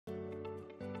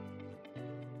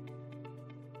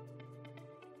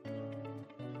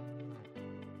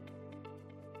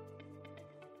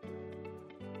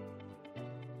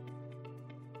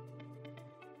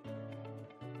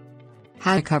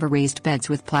How to cover raised beds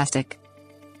with plastic.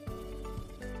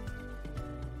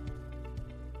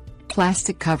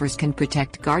 Plastic covers can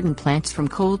protect garden plants from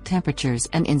cold temperatures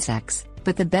and insects,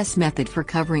 but the best method for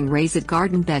covering raised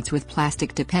garden beds with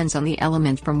plastic depends on the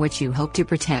element from which you hope to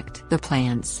protect the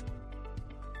plants.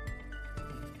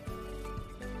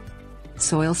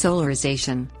 Soil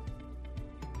solarization.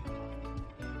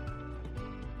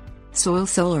 Soil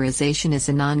solarization is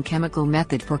a non-chemical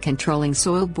method for controlling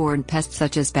soil-borne pests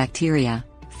such as bacteria,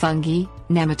 fungi,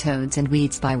 nematodes and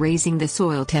weeds by raising the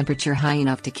soil temperature high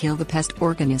enough to kill the pest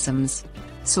organisms.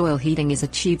 Soil heating is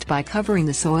achieved by covering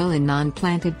the soil in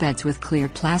non-planted beds with clear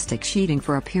plastic sheeting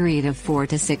for a period of 4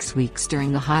 to 6 weeks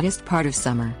during the hottest part of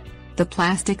summer. The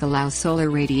plastic allows solar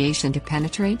radiation to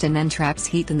penetrate and then traps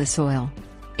heat in the soil.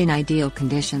 In ideal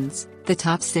conditions, the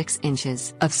top 6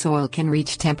 inches of soil can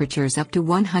reach temperatures up to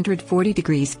 140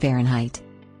 degrees Fahrenheit.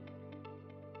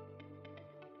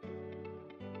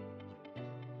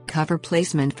 Cover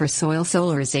placement for soil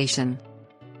solarization.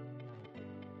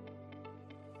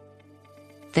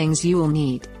 Things you will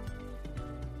need: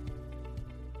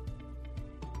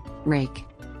 rake,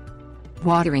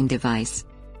 watering device,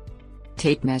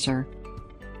 tape measure,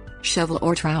 shovel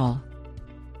or trowel,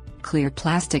 clear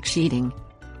plastic sheeting.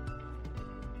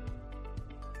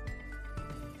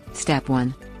 Step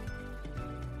 1.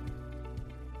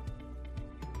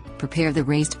 Prepare the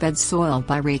raised bed soil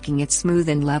by raking it smooth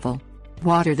and level.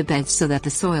 Water the bed so that the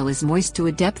soil is moist to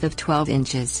a depth of 12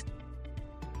 inches.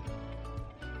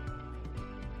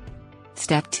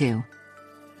 Step 2.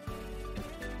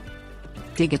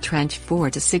 Dig a trench 4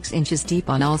 to 6 inches deep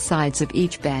on all sides of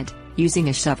each bed, using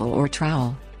a shovel or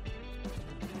trowel.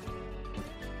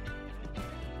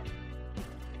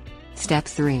 Step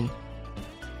 3.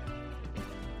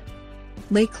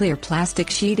 Lay clear plastic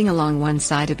sheeting along one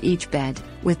side of each bed,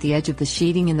 with the edge of the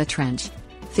sheeting in the trench.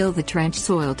 Fill the trench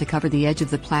soil to cover the edge of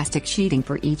the plastic sheeting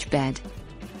for each bed.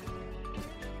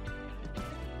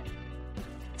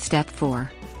 Step 4.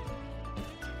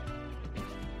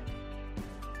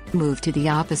 Move to the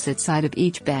opposite side of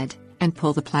each bed, and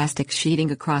pull the plastic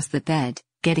sheeting across the bed,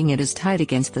 getting it as tight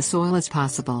against the soil as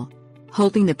possible.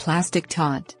 Holding the plastic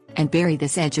taut, and bury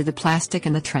this edge of the plastic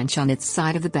in the trench on its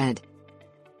side of the bed.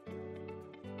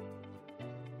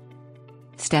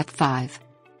 Step 5.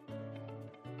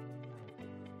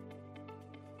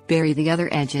 Bury the other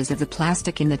edges of the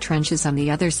plastic in the trenches on the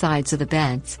other sides of the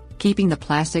beds, keeping the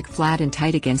plastic flat and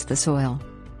tight against the soil.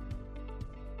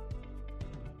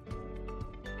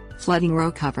 Flooding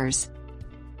row covers.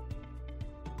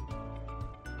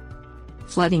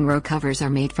 Flooding row covers are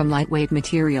made from lightweight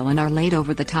material and are laid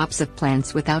over the tops of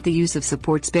plants without the use of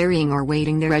supports. Burying or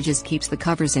weighting their edges keeps the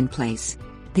covers in place.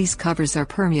 These covers are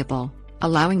permeable,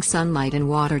 allowing sunlight and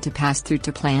water to pass through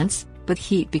to plants, but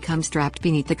heat becomes trapped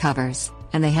beneath the covers,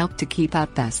 and they help to keep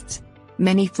out pests.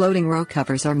 Many floating row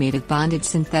covers are made of bonded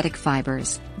synthetic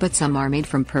fibers, but some are made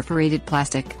from perforated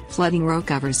plastic. Flooding row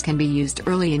covers can be used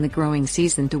early in the growing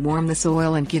season to warm the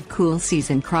soil and give cool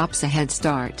season crops a head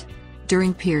start.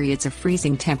 During periods of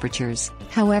freezing temperatures,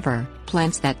 however,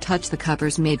 plants that touch the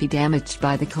covers may be damaged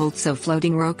by the cold, so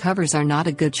floating row covers are not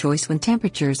a good choice when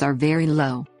temperatures are very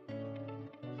low.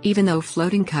 Even though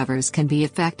floating covers can be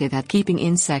effective at keeping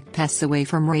insect pests away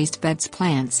from raised beds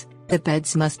plants, the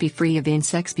beds must be free of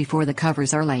insects before the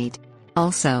covers are laid.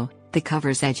 Also, the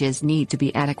cover's edges need to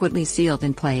be adequately sealed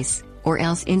in place, or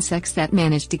else insects that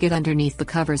manage to get underneath the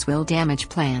covers will damage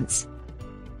plants.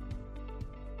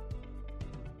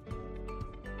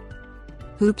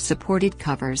 Hoop-supported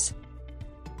covers.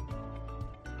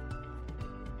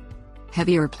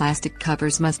 Heavier plastic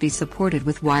covers must be supported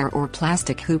with wire or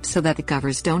plastic hoops so that the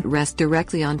covers don't rest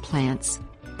directly on plants.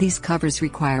 These covers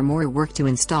require more work to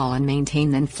install and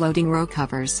maintain than floating row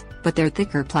covers, but their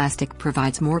thicker plastic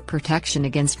provides more protection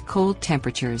against cold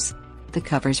temperatures. The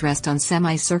covers rest on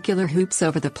semicircular hoops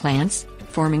over the plants,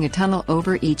 forming a tunnel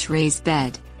over each raised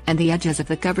bed, and the edges of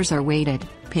the covers are weighted,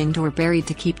 pinned or buried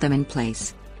to keep them in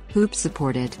place.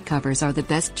 Hoop-supported covers are the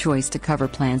best choice to cover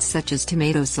plants such as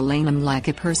tomatoes, Solanum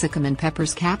laccopersicum and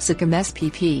peppers, Capsicum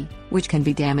spp, which can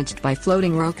be damaged by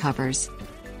floating row covers.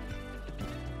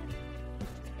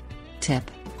 Tip: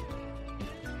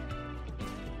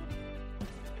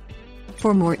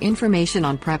 for more information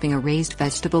on prepping a raised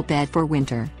vegetable bed for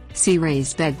winter, see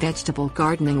Raised Bed Vegetable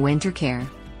Gardening Winter Care.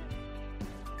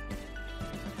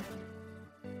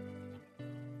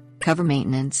 Cover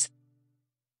maintenance.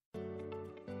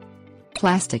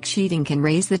 Plastic sheeting can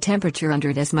raise the temperature under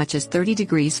it as much as 30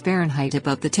 degrees Fahrenheit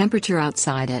above the temperature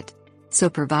outside it. So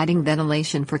providing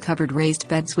ventilation for covered raised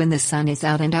beds when the sun is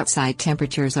out and outside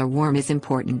temperatures are warm is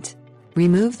important.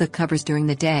 Remove the covers during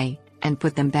the day, and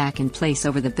put them back in place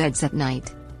over the beds at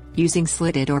night. Using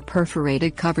slitted or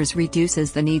perforated covers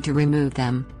reduces the need to remove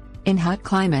them. In hot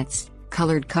climates,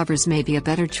 colored covers may be a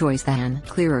better choice than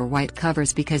clearer white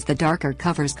covers because the darker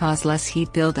covers cause less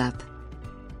heat buildup.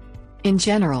 In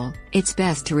general, it's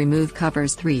best to remove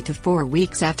covers 3 to 4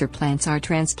 weeks after plants are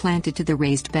transplanted to the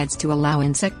raised beds to allow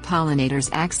insect pollinators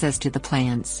access to the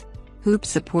plants.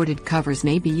 Hoop-supported covers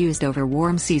may be used over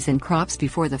warm season crops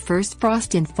before the first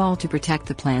frost in fall to protect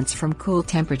the plants from cool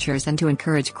temperatures and to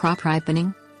encourage crop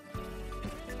ripening.